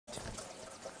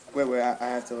Wait, I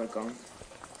have to look on.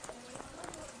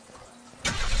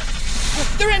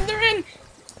 Oh, they're in!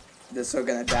 They're so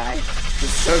gonna die. They're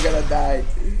so gonna die.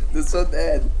 They're so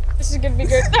dead. This is gonna be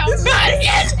good. Oh god,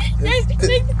 yes! Yes,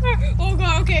 take the car! Oh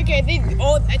god, okay. I think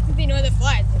they know the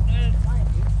flight. They know how to fly,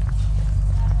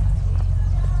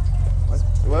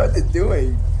 What are they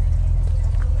doing?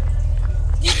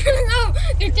 dude. No,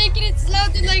 they're taking it slow.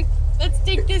 They're like, let's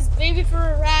take this baby for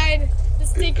a ride.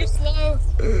 Let's take her slow.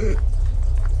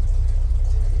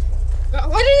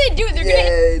 What do they do? They're gonna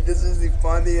Yay, this is the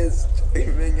funniest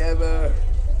thing ever.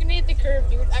 We're gonna hit the curve,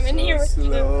 dude. I'm in here with you.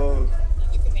 Slow.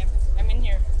 You can have it. I'm in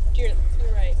here. To your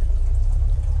right.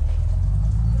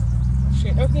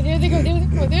 Shit. Okay, there they go.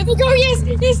 Yes!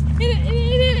 Yes! Hit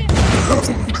it!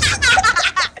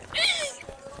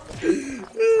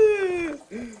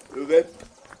 Rip.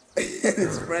 And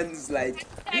his friends like.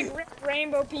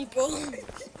 Rainbow people.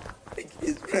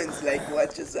 His friends like,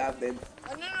 what just happened?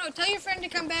 Oh, no. Tell your friend to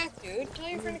come back, dude. Tell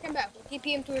your friend to come back. We'll TP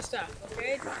him to his stop,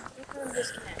 okay? Don't let him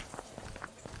disconnect.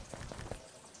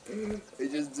 We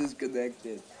just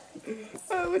disconnected.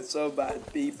 Oh, we're so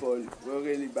bad people. We're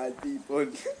really bad people.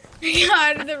 We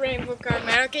got out of the rainbow car,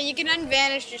 man. Okay, you can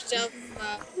unvanish yourself.